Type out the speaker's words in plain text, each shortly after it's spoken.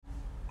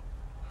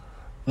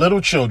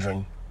Little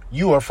children,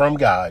 you are from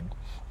God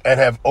and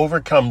have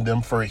overcome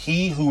them, for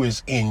he who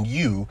is in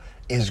you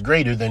is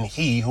greater than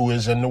he who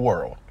is in the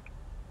world.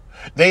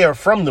 They are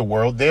from the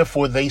world,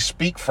 therefore they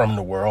speak from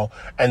the world,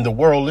 and the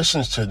world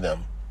listens to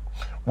them.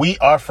 We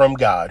are from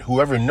God.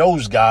 Whoever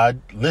knows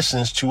God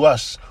listens to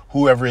us.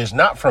 Whoever is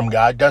not from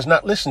God does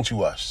not listen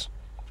to us.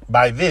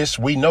 By this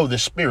we know the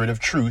spirit of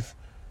truth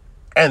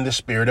and the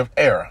spirit of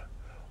error.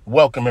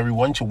 Welcome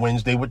everyone to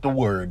Wednesday with the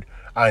Word.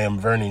 I am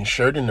Vernon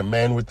Sheridan, the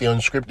man with the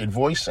unscripted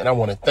voice, and I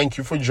want to thank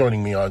you for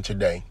joining me on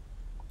today.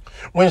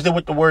 Wednesday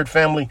with the Word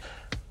family,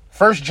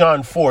 1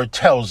 John 4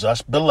 tells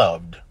us,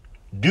 Beloved,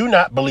 do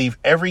not believe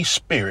every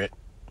spirit,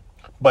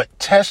 but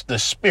test the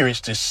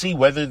spirits to see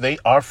whether they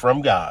are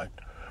from God.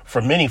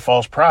 For many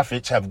false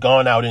prophets have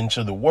gone out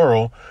into the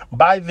world.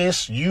 By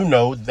this you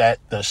know that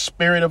the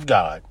Spirit of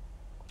God.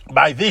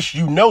 By this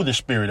you know the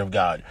Spirit of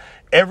God.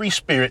 Every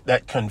spirit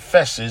that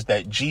confesses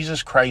that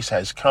Jesus Christ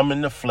has come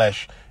in the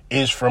flesh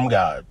is from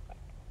God.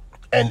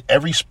 And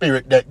every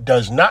spirit that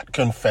does not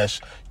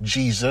confess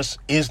Jesus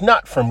is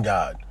not from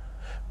God.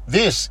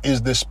 This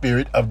is the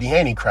spirit of the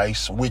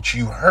Antichrist, which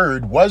you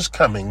heard was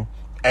coming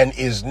and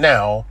is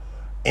now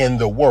in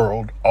the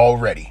world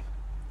already.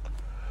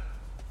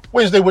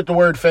 Wednesday with the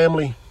Word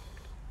family.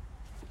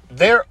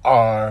 There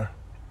are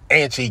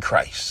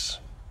antichrists.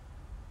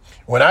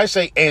 When I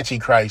say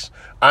antichrist,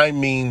 I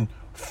mean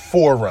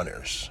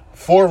forerunners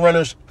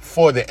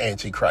for the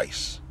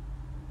antichrist.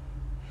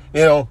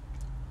 You know,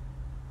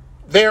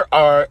 there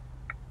are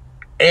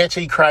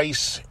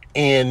antichrists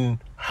in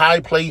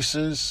high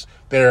places,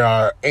 there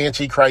are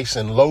antichrists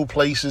in low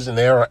places, and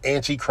there are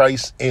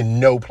antichrists in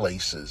no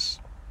places.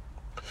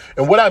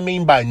 And what I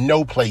mean by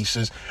no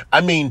places, I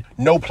mean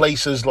no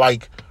places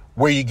like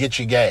where you get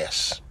your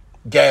gas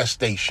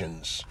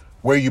stations,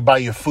 where you buy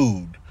your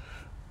food,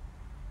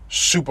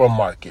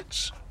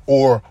 supermarkets,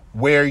 or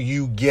where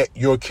you get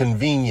your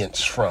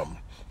convenience from,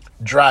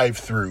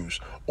 drive-thrus,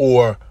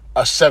 or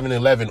a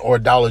 7-Eleven or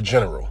Dollar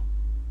General.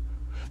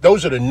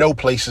 Those are the no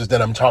places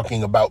that I'm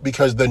talking about,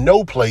 because the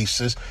no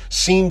places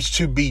seems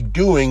to be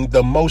doing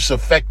the most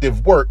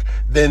effective work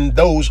than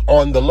those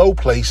on the low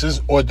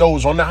places or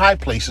those on the high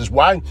places.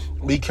 Why?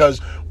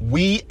 Because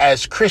we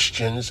as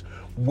Christians,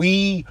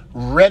 we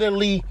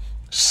readily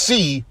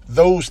see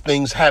those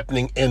things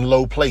happening in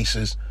low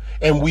places,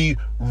 and we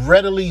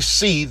readily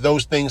see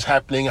those things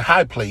happening in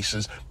high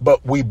places,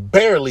 but we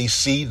barely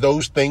see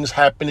those things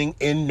happening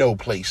in no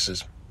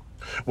places.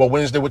 Well,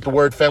 Wednesday with the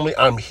Word family,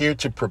 I'm here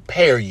to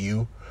prepare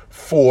you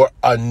for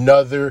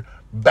another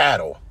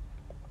battle.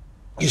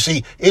 You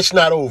see, it's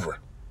not over.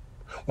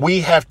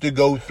 We have to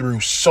go through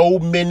so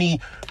many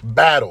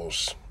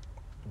battles.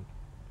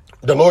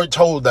 The Lord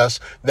told us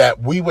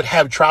that we would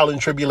have trial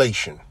and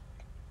tribulation.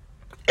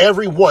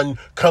 Everyone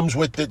comes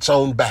with its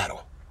own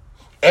battle.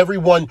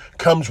 Everyone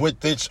comes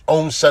with its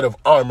own set of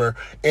armor,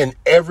 and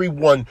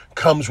everyone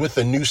comes with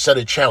a new set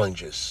of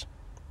challenges.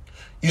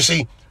 You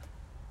see,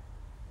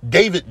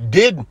 David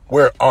did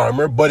wear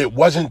armor, but it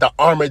wasn't the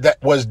armor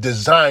that was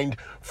designed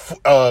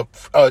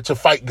to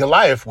fight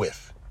Goliath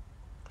with.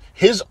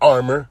 His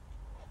armor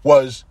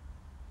was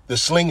the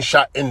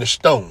slingshot and the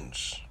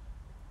stones.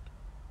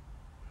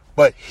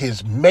 But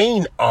his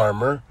main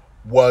armor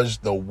was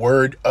the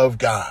Word of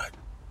God.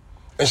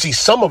 And see,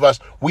 some of us,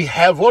 we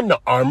have on the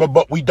armor,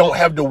 but we don't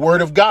have the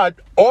Word of God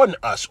on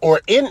us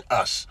or in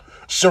us,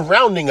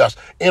 surrounding us,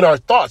 in our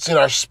thoughts, in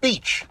our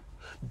speech.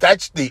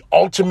 That's the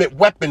ultimate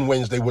weapon,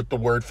 Wednesday with the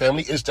Word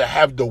family, is to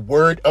have the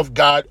Word of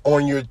God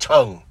on your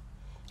tongue.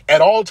 At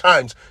all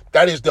times,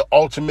 that is the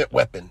ultimate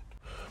weapon.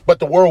 But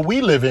the world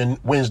we live in,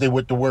 Wednesday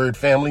with the Word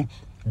family,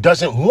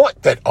 doesn't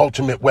want that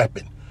ultimate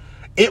weapon.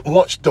 It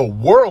wants the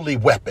worldly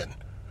weapon.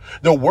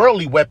 The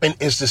worldly weapon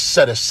is to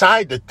set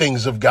aside the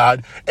things of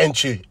God and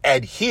to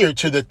adhere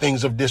to the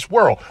things of this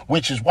world,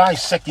 which is why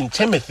 2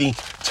 Timothy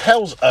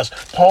tells us,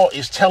 Paul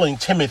is telling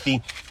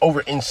Timothy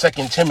over in 2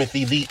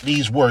 Timothy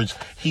these words.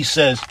 He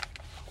says,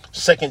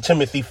 2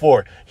 Timothy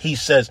 4, he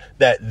says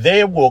that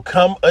there will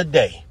come a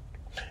day,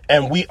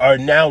 and we are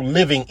now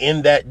living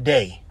in that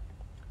day,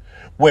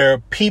 where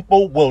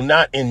people will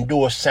not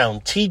endure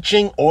sound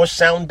teaching or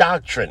sound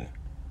doctrine.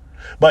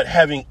 But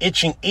having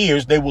itching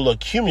ears, they will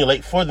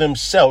accumulate for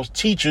themselves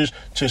teachers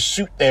to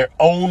suit their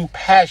own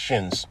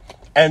passions,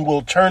 and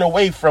will turn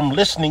away from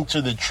listening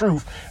to the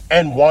truth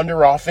and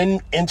wander off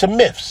into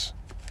myths.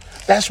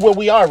 That's where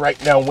we are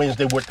right now,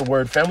 Wednesday with the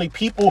Word family.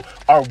 People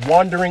are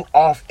wandering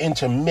off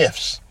into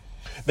myths.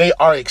 They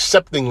are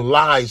accepting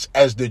lies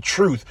as the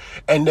truth,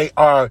 and they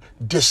are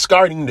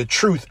discarding the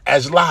truth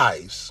as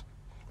lies.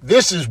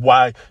 This is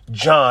why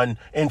John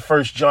in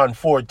 1 John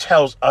 4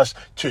 tells us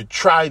to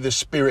try the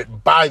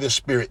Spirit by the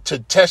Spirit, to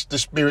test the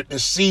Spirit to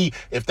see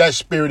if that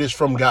Spirit is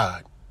from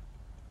God.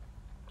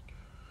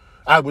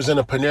 I was in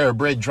a Panera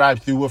Bread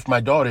drive-thru with my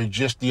daughter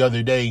just the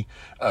other day,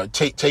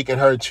 taking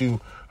her to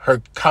her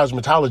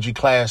cosmetology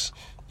class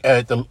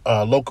at the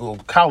local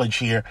college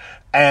here.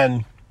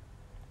 And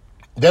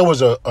there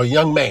was a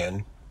young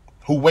man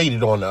who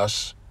waited on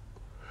us.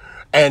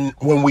 And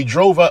when we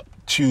drove up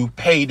to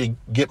pay to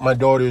get my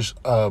daughter's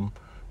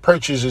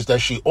purchases that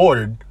she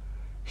ordered,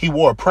 he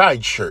wore a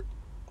Pride shirt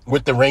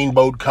with the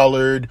rainbow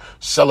colored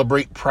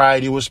Celebrate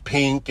Pride. It was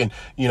pink. And,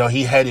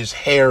 he had his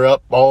hair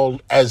up all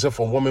as if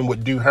a woman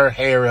would do her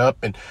hair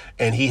up.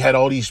 And he had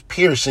all these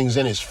piercings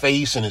in his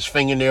face, and his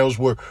fingernails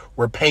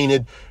were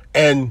painted.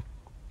 And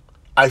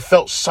I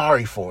felt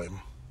sorry for him.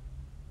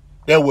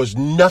 There was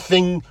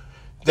nothing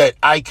that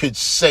I could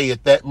say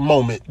at that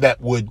moment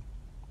that would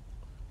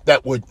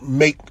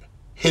make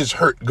his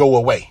hurt go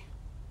away,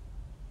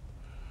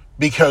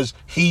 because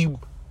he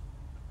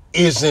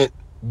isn't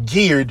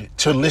geared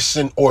to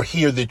listen or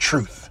hear the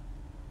truth.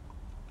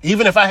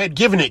 Even if I had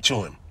given it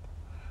to him,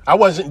 I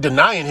wasn't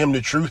denying him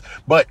the truth.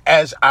 But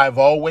as I've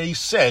always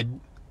said,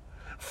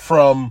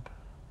 from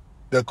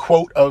the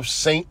quote of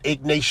St.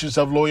 Ignatius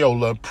of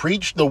Loyola,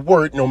 preach the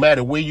word no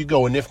matter where you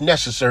go, and if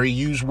necessary,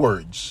 use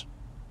words.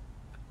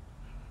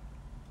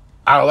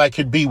 All I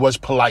could be was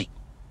polite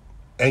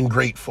and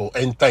grateful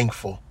and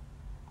thankful.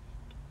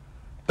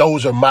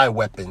 Those are my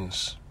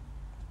weapons.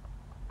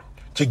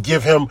 To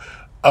give him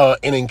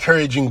an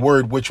encouraging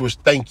word, which was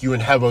thank you,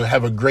 and have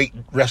a great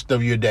rest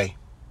of your day.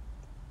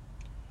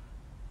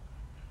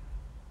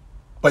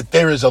 But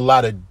there is a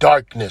lot of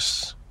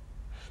darkness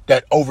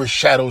that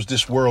overshadows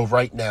this world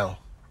right now.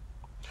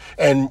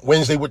 And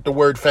Wednesday with the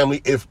Word,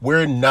 family, if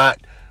we're not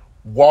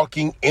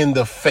walking in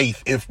the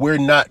faith, if we're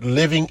not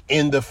living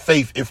in the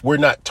faith, if we're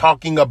not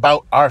talking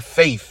about our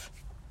faith,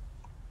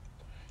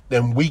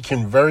 then we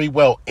can very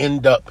well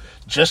end up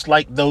just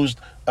like those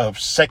of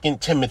 2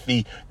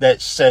 Timothy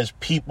that says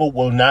people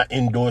will not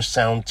endure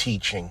sound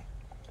teaching.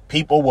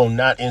 People will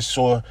not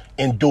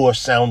endure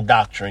sound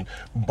doctrine,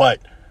 but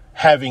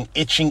having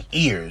itching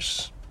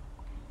ears,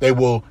 they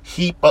will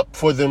heap up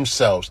for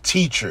themselves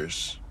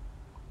teachers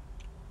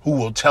who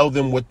will tell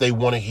them what they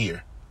want to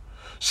hear.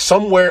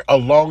 Somewhere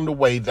along the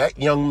way, that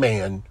young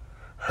man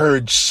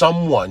heard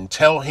someone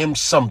tell him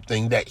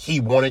something that he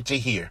wanted to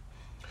hear.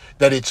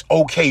 That it's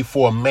okay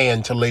for a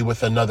man to lay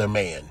with another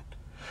man.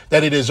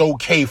 That it is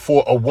okay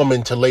for a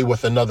woman to lay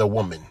with another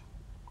woman.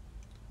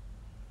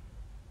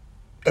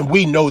 And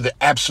we know the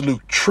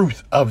absolute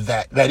truth of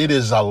that it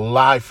is a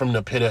lie from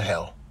the pit of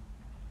hell.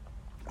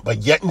 But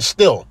yet and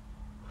still,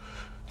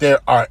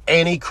 there are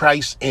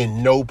antichrists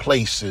in no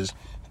places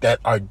that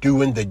are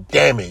doing the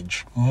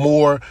damage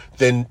more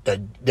than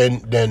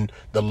the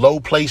low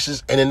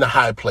places and in the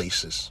high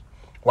places.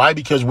 Why?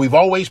 Because we've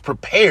always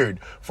prepared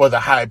for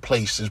the high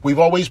places. We've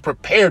always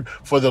prepared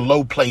for the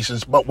low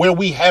places. But where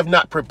we have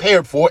not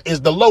prepared for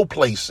is the low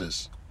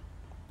places.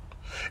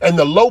 And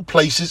the low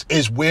places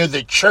is where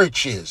the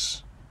church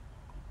is.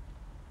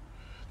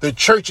 The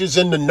church is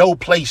in the no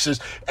places,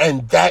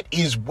 and that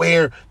is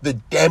where the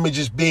damage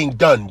is being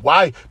done.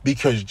 Why?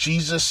 Because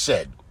Jesus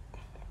said,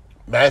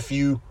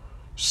 Matthew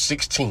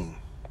 16,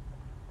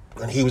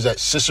 when he was at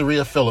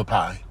Caesarea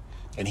Philippi,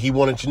 and he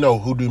wanted to know,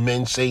 who do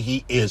men say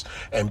he is?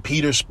 And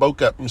Peter spoke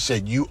up and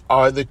said, you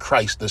are the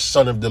Christ, the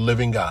Son of the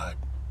living God.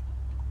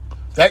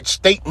 That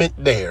statement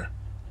there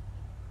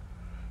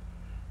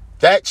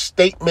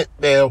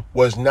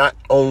was not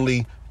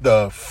only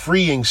the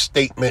freeing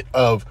statement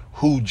of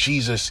who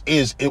Jesus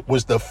is, it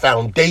was the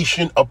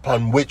foundation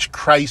upon which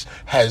Christ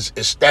has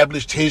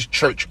established his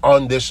church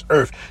on this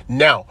earth.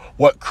 Now,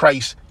 what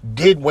Christ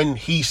did when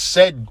he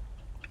said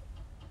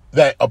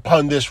that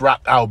upon this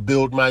rock I'll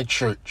build my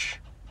church,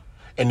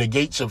 and the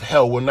gates of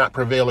hell will not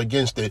prevail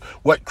against it.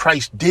 What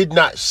Christ did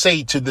not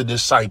say to the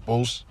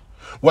disciples,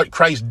 what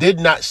Christ did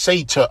not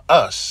say to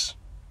us,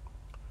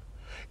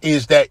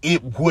 is that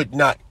it would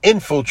not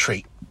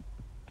infiltrate.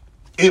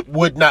 It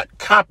would not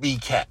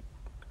copycat.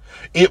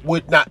 It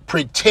would not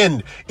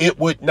pretend. It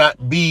would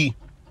not be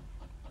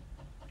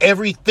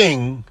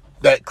everything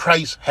that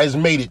Christ has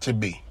made it to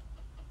be.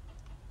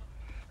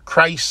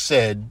 Christ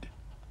said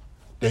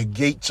the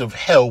gates of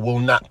hell will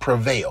not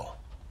prevail.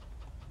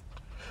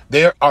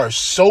 There are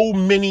so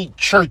many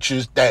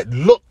churches that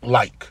look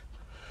like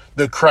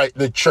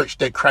the church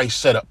that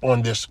Christ set up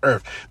on this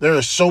earth. There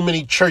are so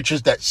many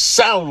churches that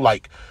sound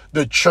like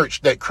the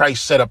church that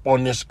Christ set up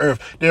on this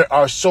earth. There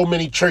are so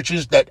many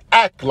churches that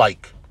act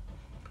like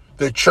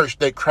the church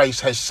that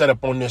Christ has set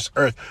up on this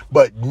earth.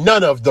 But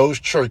none of those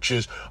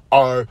churches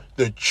are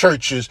the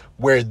churches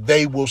where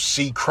they will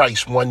see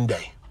Christ one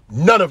day.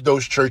 None of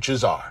those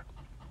churches are.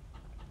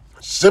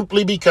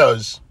 Simply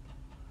because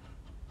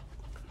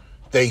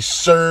they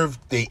serve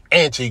the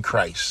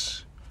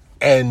Antichrist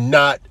and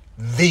not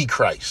the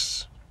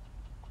Christ.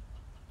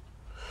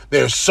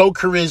 They're so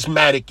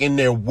charismatic in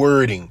their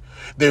wording.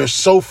 They're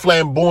so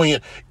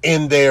flamboyant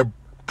in their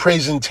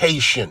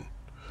presentation,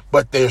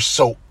 but they're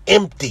so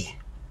empty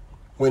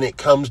when it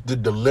comes to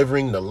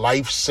delivering the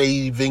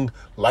life-saving,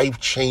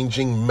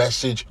 life-changing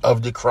message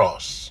of the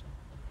cross.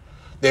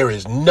 There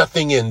is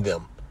nothing in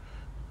them.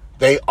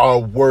 They are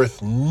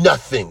worth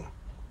nothing.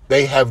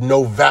 They have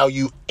no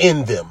value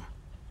in them.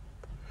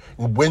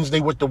 Wednesday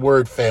with the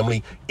Word,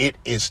 family, it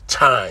is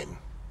time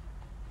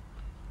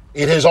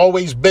It has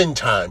always been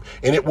time,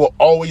 and it will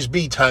always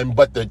be time,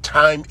 but the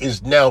time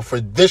is now for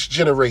this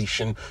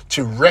generation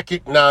to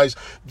recognize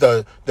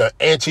the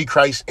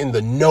Antichrist in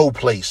the no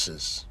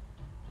places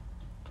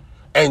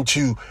and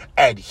to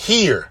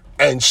adhere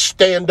and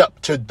stand up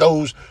to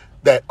those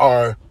that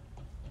are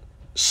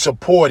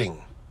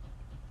supporting,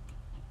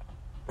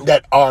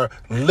 that are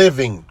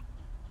living,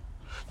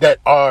 that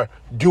are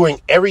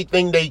doing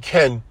everything they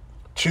can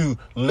to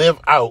live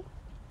out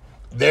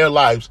their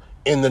lives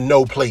in the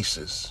no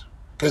places.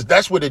 Because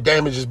that's where the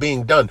damage is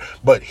being done.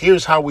 But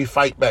here's how we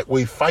fight back.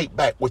 We fight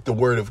back with the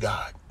word of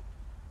God.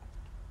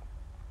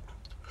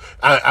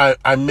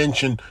 I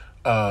mentioned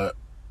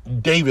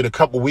David a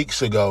couple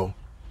weeks ago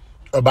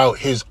about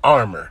his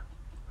armor.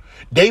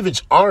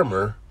 David's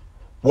armor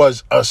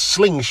was a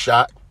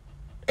slingshot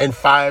and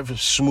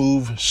 5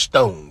 smooth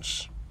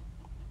stones.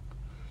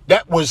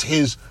 That was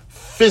his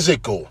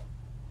physical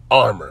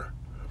armor.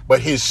 But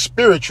his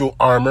spiritual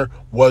armor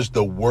was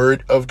the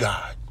word of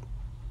God.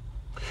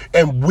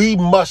 And we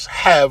must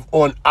have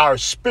on our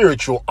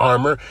spiritual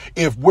armor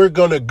if we're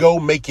going to go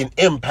make an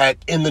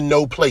impact in the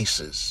no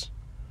places.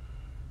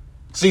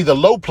 See, the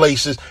low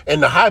places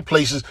and the high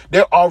places,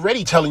 they're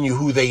already telling you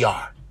who they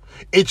are.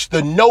 It's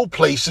the no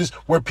places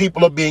where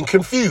people are being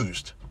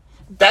confused.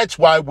 That's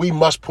why we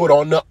must put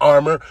on the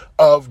armor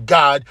of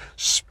God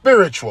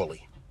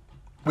spiritually.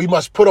 We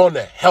must put on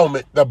the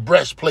helmet, the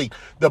breastplate,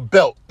 the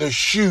belt, the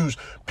shoes,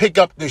 pick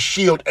up the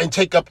shield, and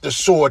take up the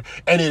sword.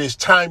 And it is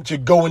time to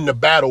go into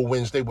battle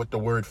Wednesday with the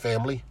word,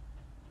 family.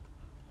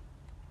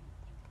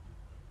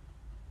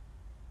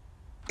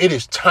 It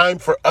is time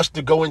for us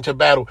to go into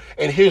battle.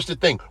 And here's the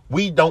thing.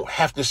 We don't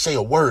have to say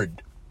a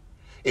word.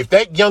 If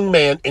that young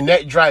man in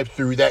that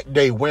drive-thru that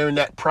day wearing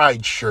that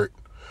pride shirt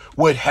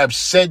would have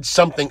said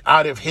something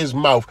out of his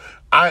mouth,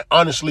 I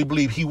honestly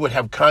believe he would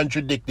have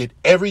contradicted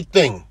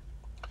everything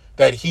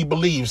that he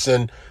believes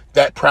in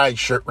that pride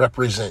shirt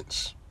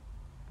represents.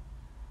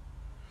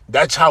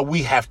 That's how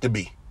we have to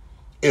be.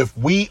 If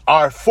we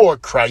are for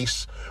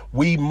Christ,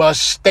 we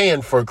must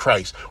stand for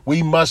Christ.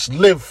 We must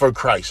live for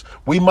Christ.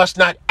 We must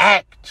not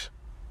act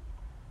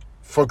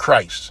for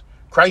Christ.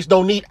 Christ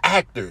don't need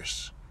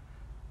actors.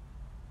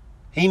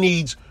 He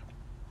needs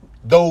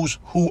those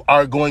who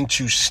are going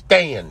to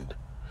stand,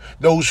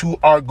 those who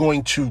are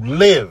going to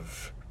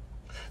live,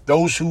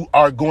 those who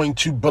are going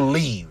to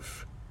believe.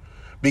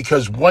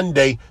 Because one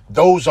day,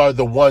 those are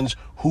the ones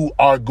who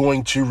are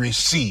going to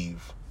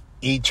receive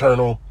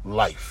eternal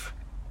life.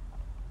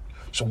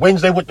 So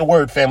Wednesday with the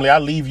word, family, I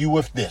leave you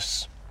with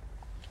this.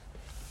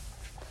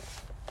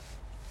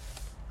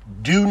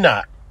 Do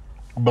not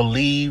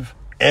believe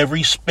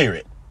every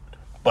spirit,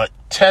 but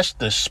test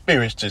the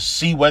spirits to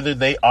see whether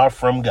they are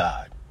from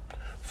God.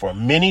 For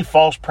many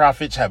false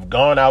prophets have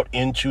gone out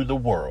into the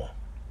world.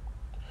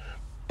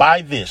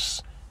 By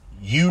this,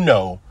 you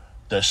know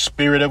the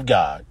Spirit of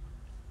God.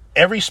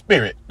 Every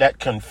spirit that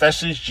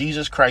confesses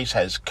Jesus Christ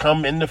has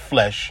come in the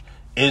flesh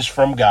is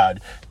from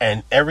God,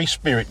 and every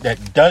spirit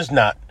that does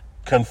not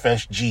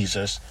confess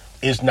Jesus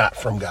is not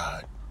from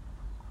God.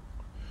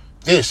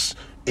 This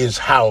is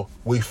how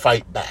we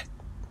fight back,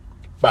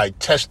 by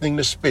testing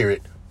the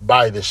spirit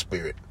by the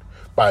Spirit,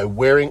 by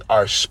wearing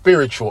our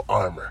spiritual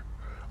armor,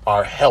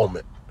 our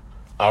helmet,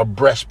 our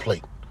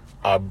breastplate,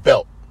 our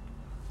belt,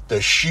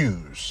 the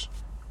shoes,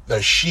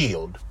 the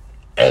shield,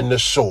 and the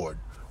sword.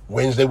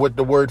 Wednesday with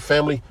the word,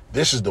 family,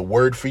 this is the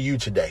word for you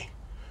today.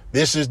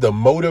 This is the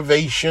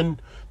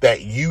motivation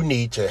that you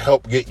need to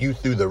help get you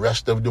through the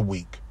rest of the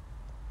week.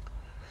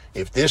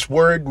 If this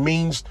word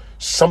means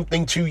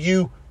something to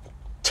you,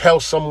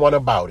 tell someone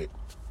about it.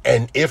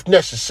 And if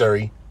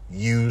necessary,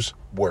 use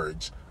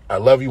words. I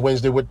love you,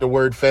 Wednesday with the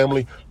word,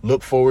 family.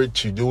 Look forward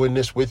to doing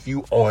this with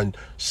you on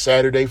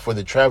Saturday for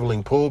the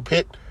Traveling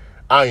Pulpit.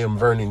 I am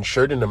Vernon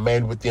Sheridan, the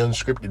man with the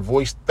unscripted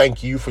voice.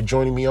 Thank you for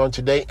joining me on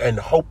today, and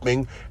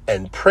hoping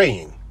and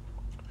praying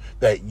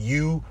that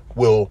you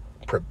will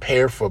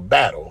prepare for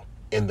battle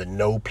in the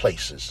no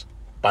places.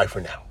 Bye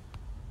for now.